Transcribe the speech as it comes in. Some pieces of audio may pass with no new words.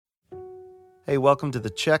Hey, welcome to the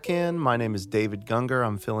check-in. My name is David Gunger.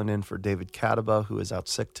 I'm filling in for David Kataba, who is out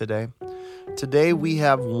sick today. Today we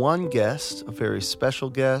have one guest, a very special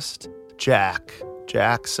guest, Jack.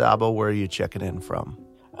 Jack Sabo, where are you checking in from?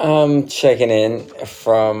 I'm checking in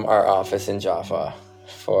from our office in Jaffa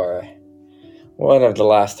for one of the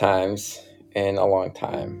last times in a long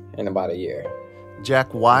time, in about a year.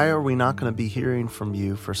 Jack, why are we not going to be hearing from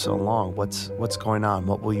you for so long? What's going on?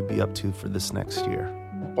 What will you be up to for this next year?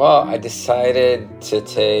 Well, I decided to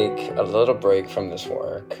take a little break from this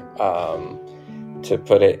work, to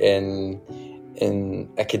put it in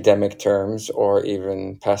academic terms or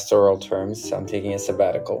even pastoral terms. I'm taking a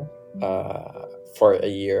sabbatical for a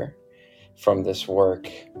year from this work.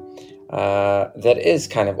 That is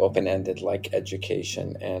kind of open-ended, like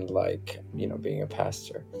education and like, being a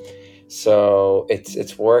pastor. So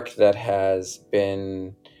it's work that has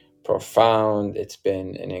been profound. It's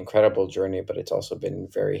been an incredible journey, but it's also been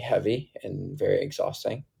very heavy and very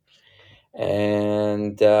exhausting.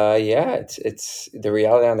 And it's the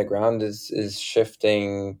reality on the ground is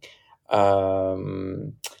shifting.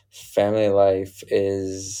 Family life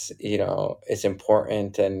is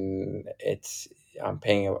important, and I'm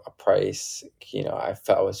paying a price. I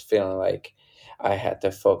was feeling like I had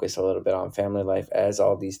to focus a little bit on family life as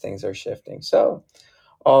all these things are shifting. So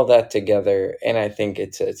all that together, and I think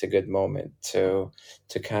it's a good moment to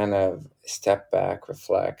kind of step back,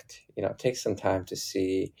 reflect, take some time to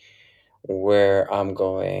see where I'm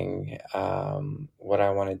going, what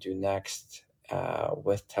I want to do next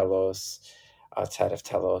with Telos, outside of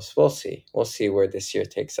Telos. We'll see. We'll see where this year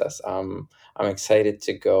takes us. I'm excited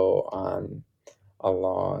to go on a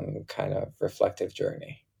long kind of reflective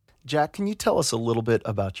journey. Jack, can you tell us a little bit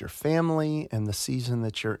about your family and the season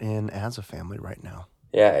that you're in as a family right now?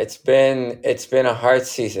 Yeah, it's been a hard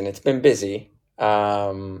season. It's been busy.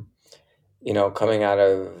 Coming out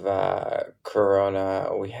of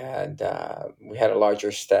Corona, we had a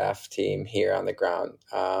larger staff team here on the ground,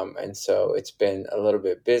 and so it's been a little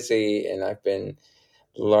bit busy, and I've been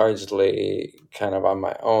largely kind of on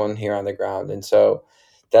my own here on the ground, and so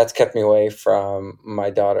that's kept me away from my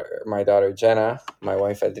daughter Jenna, my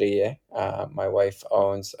wife Adrie. My wife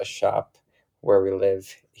owns a shop where we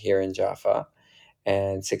live here in Jaffa,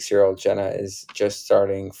 and 6-year-old Jenna is just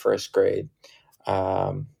starting first grade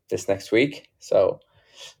this next week. So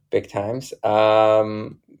big times.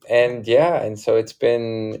 And so it's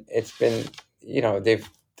been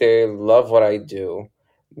they love what I do.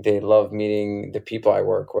 They love meeting the people I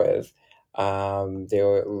work with.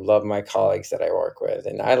 They love my colleagues that I work with,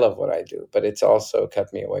 and I love what I do. But it's also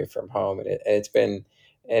kept me away from home, and it's been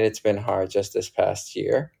hard just this past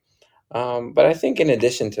year. But I think in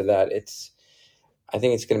addition to that, I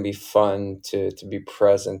think it's going to be fun to be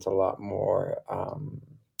present a lot more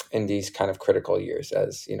in these kind of critical years,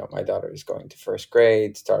 as my daughter is going to first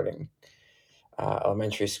grade, starting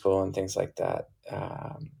elementary school, and things like that.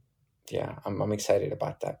 I'm excited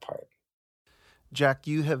about that part. Jack,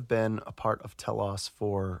 you have been a part of Telos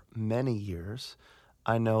for many years.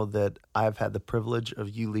 I know that I've had the privilege of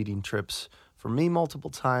you leading trips for me multiple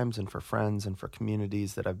times and for friends and for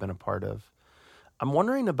communities that I've been a part of. I'm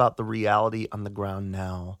wondering about the reality on the ground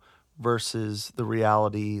now versus the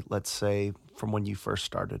reality, let's say, from when you first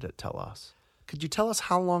started at Telos. Could you tell us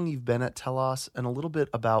how long you've been at Telos and a little bit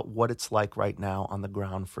about what it's like right now on the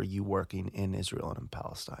ground for you working in Israel and in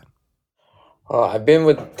Palestine? Well, I've been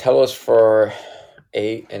with Telos for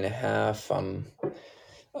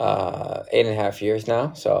 8.5 years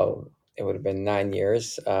now, so it would have been 9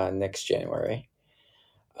 years next January.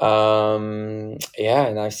 And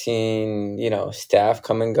I've seen, staff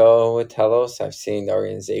come and go with Telos. I've seen the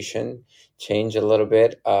organization change a little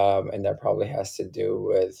bit. And that probably has to do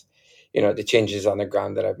with, the changes on the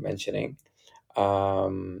ground that I'm mentioning.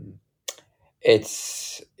 Um,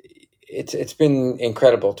 it's, it's been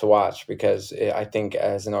incredible to watch, because I think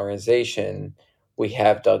as an organization, we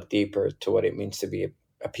have dug deeper to what it means to be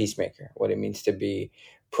a peacemaker, what it means to be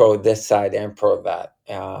pro this side and pro that,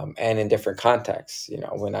 and in different contexts.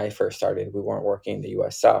 When I first started, we weren't working in the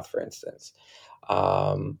U.S. South, for instance,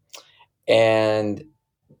 um, and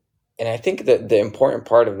and I think that the important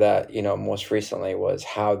part of that, most recently, was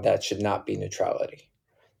how that should not be neutrality.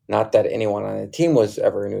 Not that anyone on the team was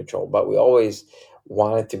ever neutral, but we always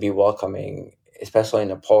wanted to be welcoming, especially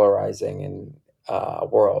in a polarizing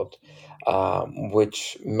world,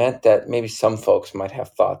 which meant that maybe some folks might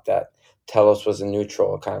have thought that Telos was a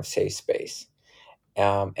neutral kind of safe space.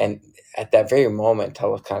 And at that very moment,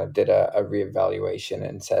 Telos kind of did a reevaluation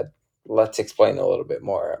and said, let's explain a little bit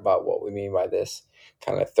more about what we mean by this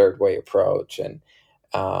kind of third way approach. And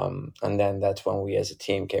And then that's when we as a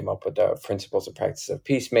team came up with the principles and practices of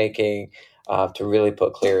peacemaking, to really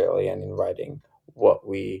put clearly and in writing what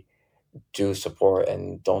we do support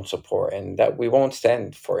and don't support, and that we won't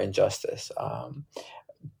stand for injustice,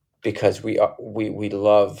 because we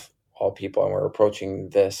love all people, and we're approaching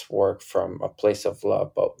this work from a place of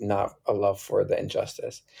love, but not a love for the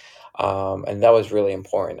injustice. And that was really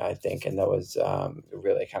important, I think, and that was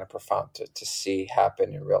really kind of profound to see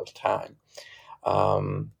happen in real time.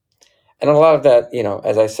 Um, and a lot of that,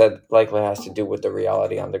 as I said, likely has to do with the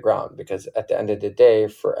reality on the ground, because at the end of the day,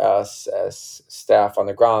 for us as staff on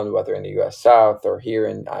the ground, whether in the US South or here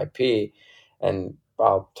in IP, and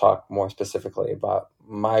I'll talk more specifically about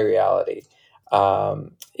my reality,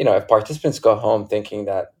 if participants go home thinking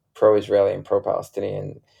that pro Israeli and pro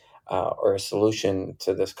Palestinian, or a solution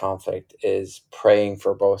to this conflict is praying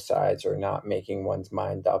for both sides or not making one's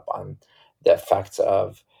mind up on the effects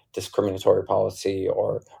of discriminatory policy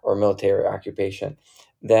or military occupation,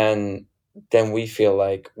 then we feel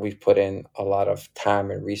like we've put in a lot of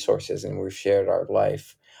time and resources, and we've shared our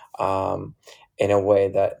life, in a way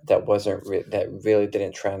that wasn't that really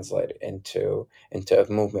didn't translate into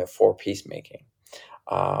a movement for peacemaking.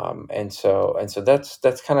 And so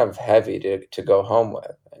that's kind of heavy to go home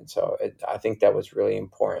with, and so I think that was really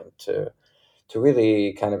important to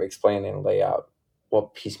really kind of explain and lay out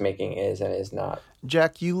what peacemaking is and is not.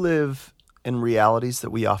 Jack, you live in realities that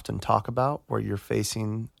we often talk about, where you're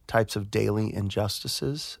facing types of daily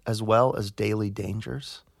injustices as well as daily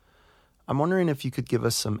dangers. I'm wondering if you could give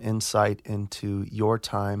us some insight into your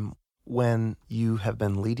time when you have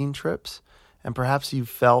been leading trips, and perhaps you've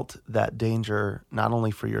felt that danger not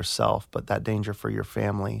only for yourself, but that danger for your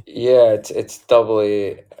family. Yeah, it's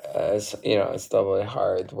doubly, it's doubly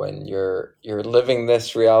hard when you're living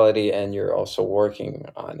this reality and you're also working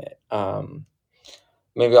on it.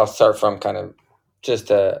 Maybe I'll start from kind of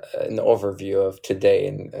just an overview of today,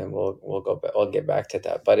 and we'll go back, I'll get back to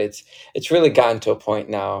that. But it's really gotten to a point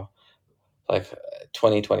now, like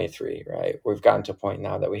 2023, right? We've gotten to a point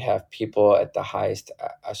now that we have people at the highest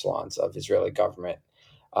echelons of Israeli government,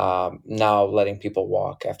 now letting people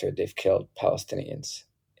walk after they've killed Palestinians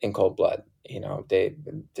in cold blood.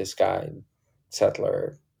 This guy,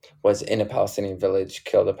 settler, was in a Palestinian village,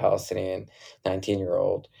 killed a Palestinian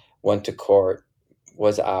 19-year-old, went to court,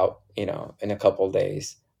 was out, in a couple of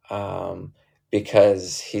days,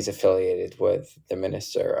 because he's affiliated with the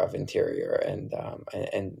Minister of Interior, and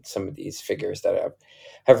some of these figures that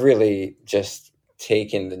have really just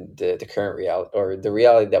taken the current reality, or the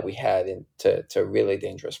reality that we had, into to a really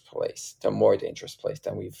dangerous place, to a more dangerous place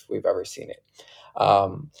than we've ever seen it.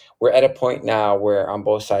 We're at a point now where on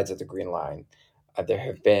both sides of the Green Line, there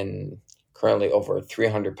have been currently over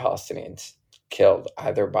 300 Palestinians killed,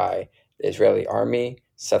 either by the Israeli army,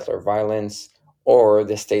 settler violence, or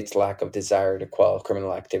the state's lack of desire to quell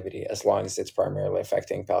criminal activity, as long as it's primarily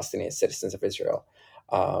affecting Palestinian citizens of Israel.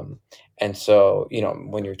 And so,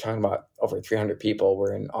 when you're talking about over 300 people,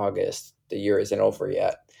 we're in August, the year isn't over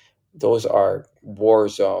yet. Those are war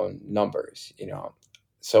zone numbers.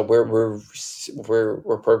 So we're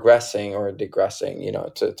progressing or digressing,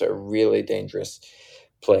 to a really dangerous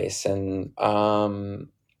place. And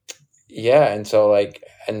and so, like,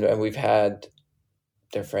 and we've had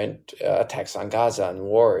different attacks on Gaza and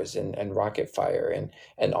wars and rocket fire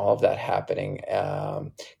and all of that happening,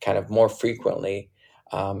 kind of more frequently,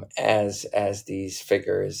 as these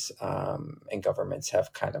figures, and governments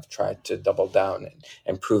have kind of tried to double down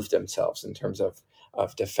and prove themselves in terms of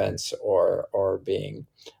defense or being,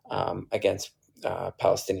 against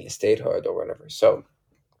Palestinian statehood or whatever. So,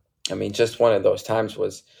 I mean, just one of those times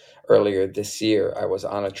was earlier this year. I was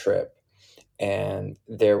on a trip, and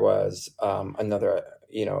there was another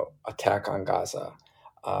attack on Gaza,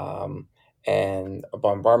 and a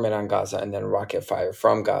bombardment on Gaza, and then rocket fire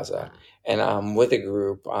from Gaza. And I'm with a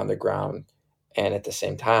group on the ground, and at the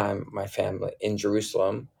same time, my family in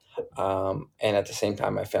Jerusalem, and at the same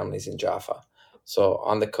time, my family's in Jaffa, so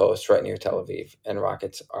on the coast, right near Tel Aviv, and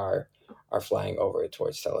rockets are flying over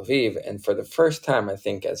towards Tel Aviv. And for the first time, I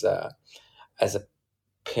think, as a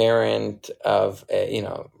parent of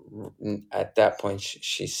at that point,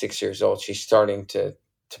 she's 6 years old, she's starting to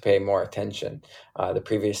pay more attention. The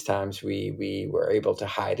previous times we were able to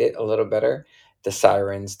hide it a little better. The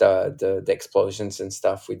sirens, the explosions and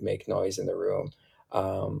stuff, we'd make noise in the room.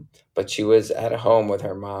 But she was at home with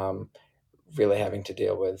her mom, really having to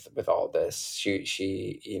deal with all this.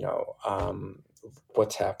 She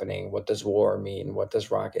what's happening? What does war mean? What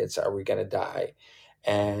does rockets? Are we going to die?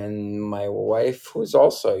 And my wife, who's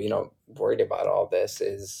also worried about all this,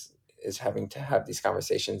 is having to have these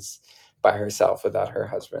conversations by herself without her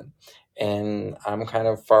husband. And I'm kind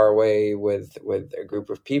of far away with a group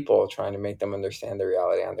of people trying to make them understand the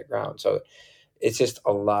reality on the ground. So it's just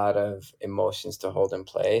a lot of emotions to hold in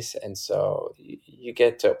place. And so you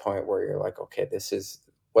get to a point where you're like, okay, this is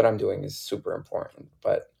what I'm doing is super important,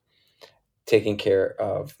 but taking care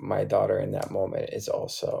of my daughter in that moment is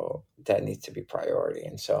also, that needs to be priority.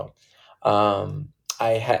 And so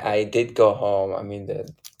I did go home. I mean,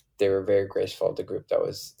 they were very graceful. The group that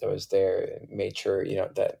was there made sure,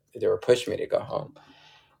 that they were pushing me to go home.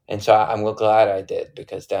 And so I'm glad I did,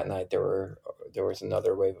 because that night there was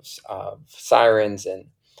another wave of sirens. And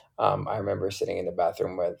I remember sitting in the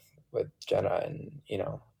bathroom with Jenna, and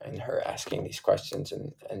and her asking these questions,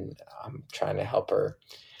 and I'm trying to help her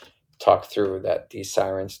talk through that these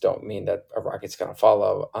sirens don't mean that a rocket's going to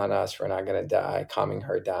follow on us. We're not going to die, calming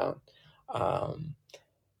her down. Um,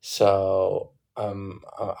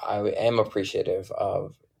 I am appreciative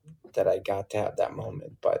of that I got to have that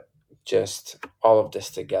moment, but just all of this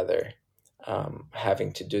together,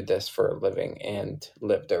 having to do this for a living and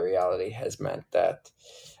live the reality has meant that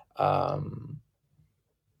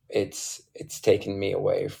it's taken me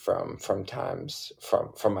away from times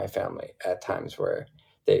from my family at times where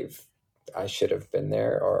they've I should have been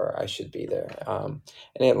there, or I should be there. And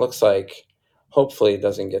it looks like, hopefully it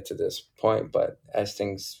doesn't get to this point, but as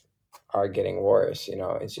things are getting worse,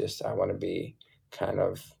 it's just, I want to be kind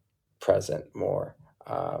of present more,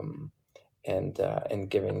 and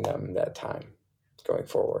giving them that time going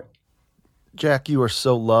forward. Jack, you are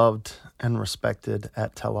so loved and respected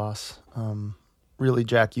at Telos. Really,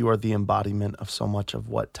 Jack, you are the embodiment of so much of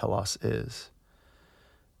what Telos is.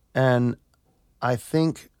 And I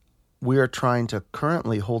think we are trying to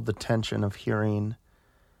currently hold the tension of hearing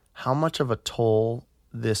how much of a toll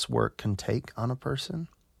this work can take on a person.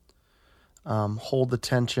 Hold the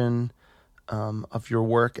tension of your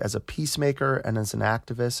work as a peacemaker and as an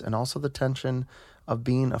activist, and also the tension of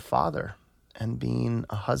being a father and being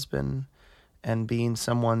a husband and being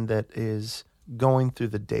someone that is going through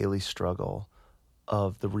the daily struggle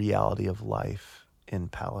of the reality of life in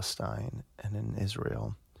Palestine and in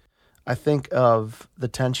Israel. I think of the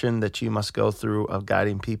tension that you must go through of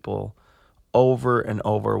guiding people over and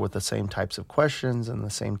over with the same types of questions and the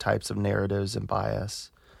same types of narratives and bias,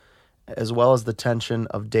 as well as the tension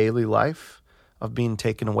of daily life, of being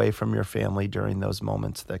taken away from your family during those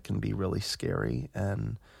moments that can be really scary,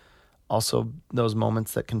 and also those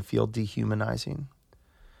moments that can feel dehumanizing.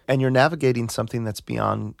 And you're navigating something that's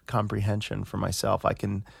beyond comprehension for myself. I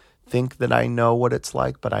can think that I know what it's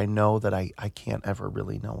like, but I know that I can't ever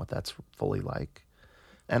really know what that's fully like.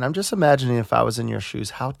 And I'm just imagining, if I was in your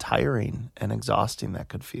shoes, how tiring and exhausting that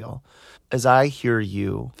could feel. As I hear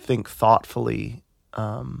you think thoughtfully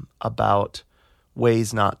about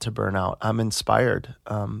ways not to burn out, I'm inspired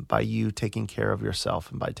by you taking care of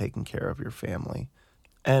yourself and by taking care of your family.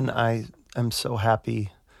 And I am so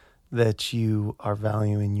happy that you are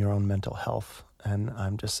valuing your own mental health. And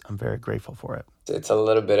I'm very grateful for it. It's a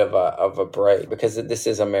little bit of a break, because this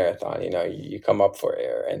is a marathon. You come up for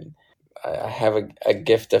air, and I have a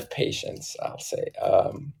gift of patience, I'll say.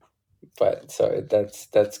 But so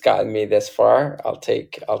that's gotten me this far. I'll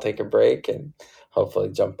take a break and hopefully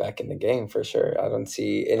jump back in the game for sure. I don't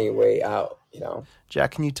see any way out.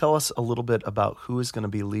 Jack, can you tell us a little bit about who is going to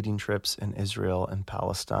be leading trips in Israel and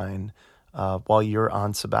Palestine while you're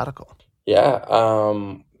on sabbatical? Yeah,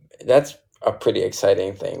 that's a pretty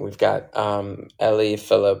exciting thing. We've got Eli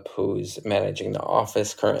Phillip, who's managing the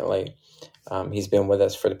office currently. He's been with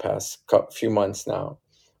us for the past few months now.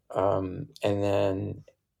 And then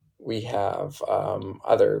we have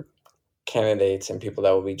other candidates and people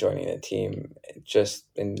that will be joining the team just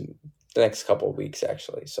in the next couple of weeks,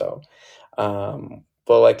 actually. So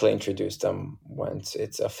we'll likely introduce them once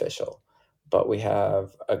it's official. But we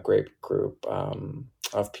have a great group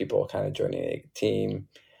of people kind of joining the team,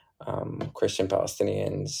 Christian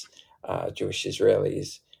Palestinians, Jewish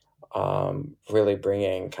Israelis, really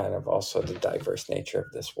bringing kind of also the diverse nature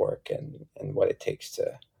of this work and what it takes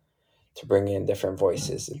to bring in different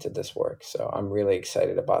voices into this work. So I'm really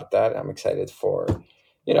excited about that. I'm excited for,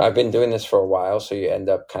 I've been doing this for a while, so you end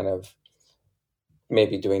up kind of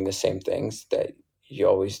maybe doing the same things that you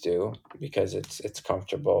always do because it's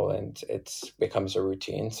comfortable and it's becomes a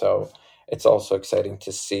routine. So it's also exciting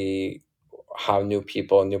to see how new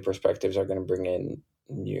people and new perspectives are going to bring in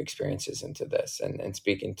new experiences into this and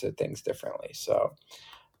speak into things differently. So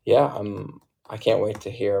yeah, I can't wait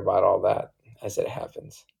to hear about all that as it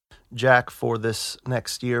happens. Jack, for this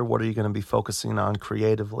next year, what are you going to be focusing on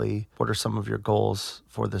creatively? What are some of your goals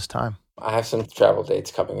for this time? I have some travel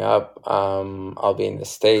dates coming up. I'll be in the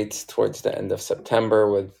States towards the end of September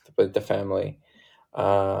with the family,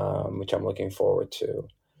 which I'm looking forward to.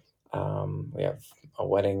 We have a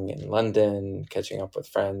wedding in London, catching up with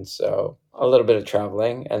friends, so a little bit of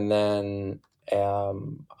traveling. And then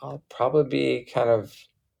I'll probably be kind of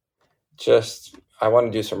I want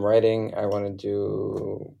to do some writing. I want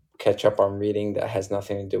to catch up on reading that has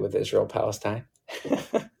nothing to do with Israel-Palestine.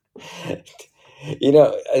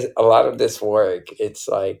 A lot of this work, it's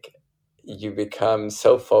like you become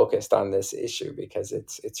so focused on this issue because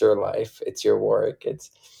it's your life, it's your work,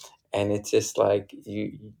 and it's just like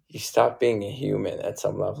you stop being a human at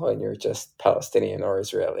some level, and you're just Palestinian or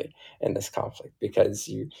Israeli in this conflict because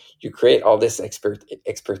you create all this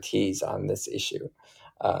expertise on this issue.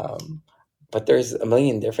 But there's a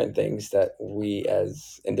million different things that we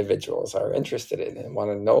as individuals are interested in and want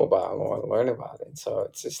to know about and want to learn about. And so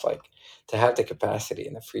it's just like to have the capacity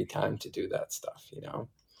and the free time to do that stuff,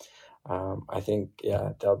 I think,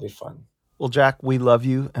 that'll be fun. Well, Jack, we love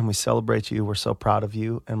you and we celebrate you. We're so proud of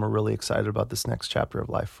you, and we're really excited about this next chapter of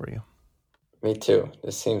life for you. Me too.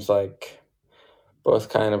 This seems like both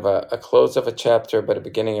kind of a close of a chapter, but a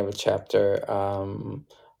beginning of a chapter.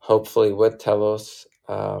 Hopefully with Telos.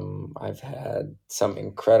 I've had some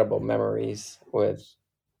incredible memories with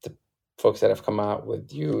the folks that have come out,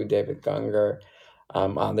 with you, David Gungor,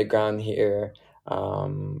 on the ground here.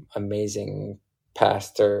 Amazing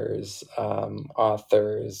pastors,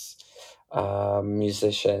 authors,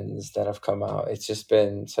 musicians that have come out. It's just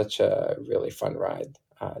been such a really fun ride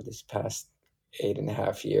these past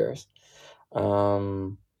 8.5 years.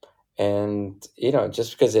 And,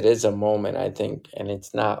 just because it is a moment, I think, and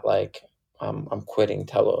it's not like I'm quitting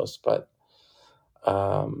Telos, but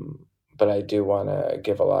I do want to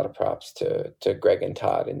give a lot of props to Greg and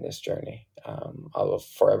Todd in this journey. I'll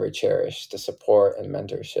forever cherish the support and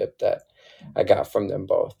mentorship that I got from them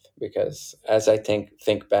both, because as I think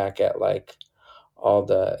back at like all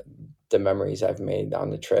the memories I've made on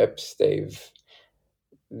the trips,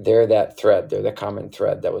 they're that thread, they're the common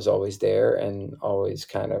thread that was always there and always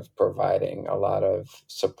kind of providing a lot of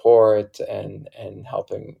support and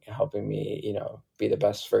helping me, be the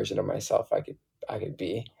best version of myself I could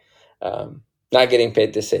be. Not getting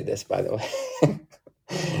paid to say this, by the way.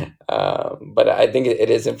 But I think it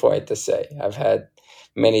is important to say. I've had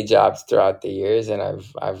many jobs throughout the years, and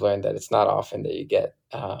I've learned that it's not often that you get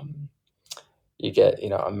a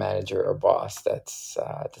manager or boss that's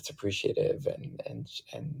appreciative and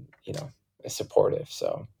is supportive.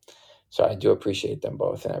 So I do appreciate them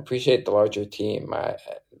both, and I appreciate the larger team.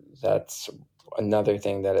 That's another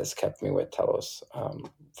thing that has kept me with Telos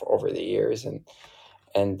for over the years, and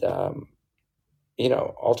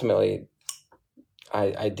ultimately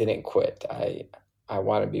I didn't quit. I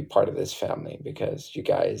want to be part of this family because you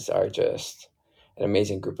guys are just an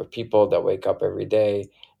amazing group of people that wake up every day,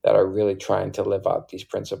 that are really trying to live out these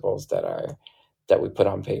principles that we put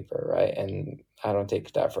on paper, right? And I don't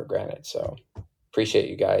take that for granted. So appreciate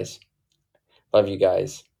you guys, love you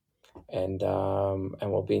guys, and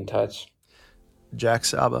we'll be in touch. Jack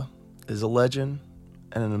Saba is a legend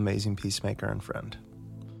and an amazing peacemaker and friend.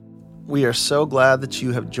 We are so glad that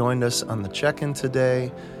you have joined us on the check-in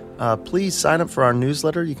today. Please sign up for our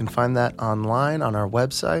newsletter. You can find that online on our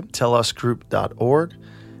website, telosgroup.org.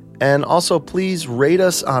 And also, please rate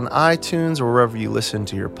us on iTunes or wherever you listen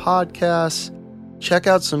to your podcasts. Check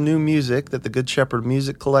out some new music that the Good Shepherd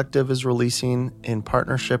Music Collective is releasing in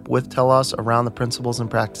partnership with Telos around the principles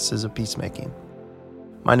and practices of peacemaking.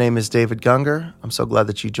 My name is David Gungor. I'm so glad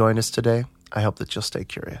that you joined us today. I hope that you'll stay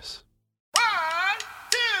curious. 1,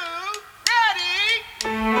 2, ready!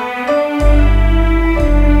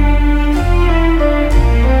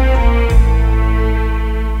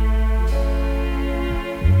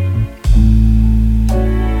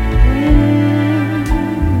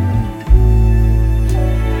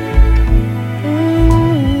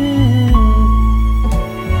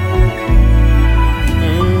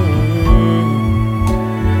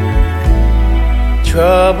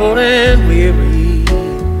 Troubled and weary,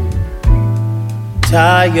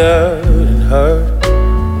 tired and hurt,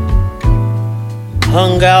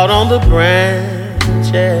 hung out on the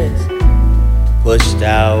branches, pushed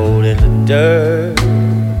out in the dirt.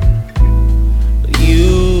 But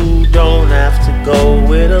you don't have to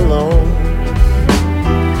go it alone.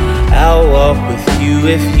 I'll walk with you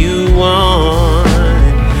if you want,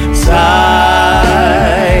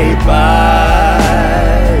 side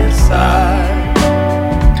by side.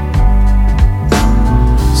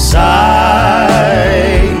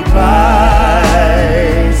 Side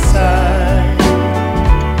by side,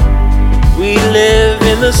 we live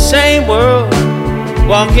in the same world,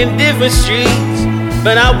 walking different streets,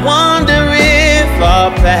 but I wonder if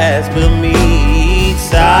our paths will meet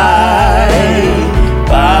side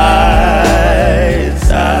by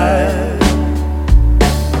side.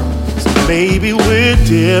 So maybe we're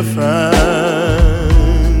different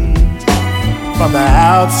from the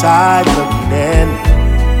outside looking in,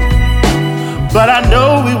 but I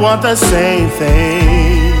know we want the same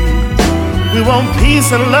thing. We want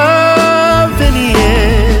peace and love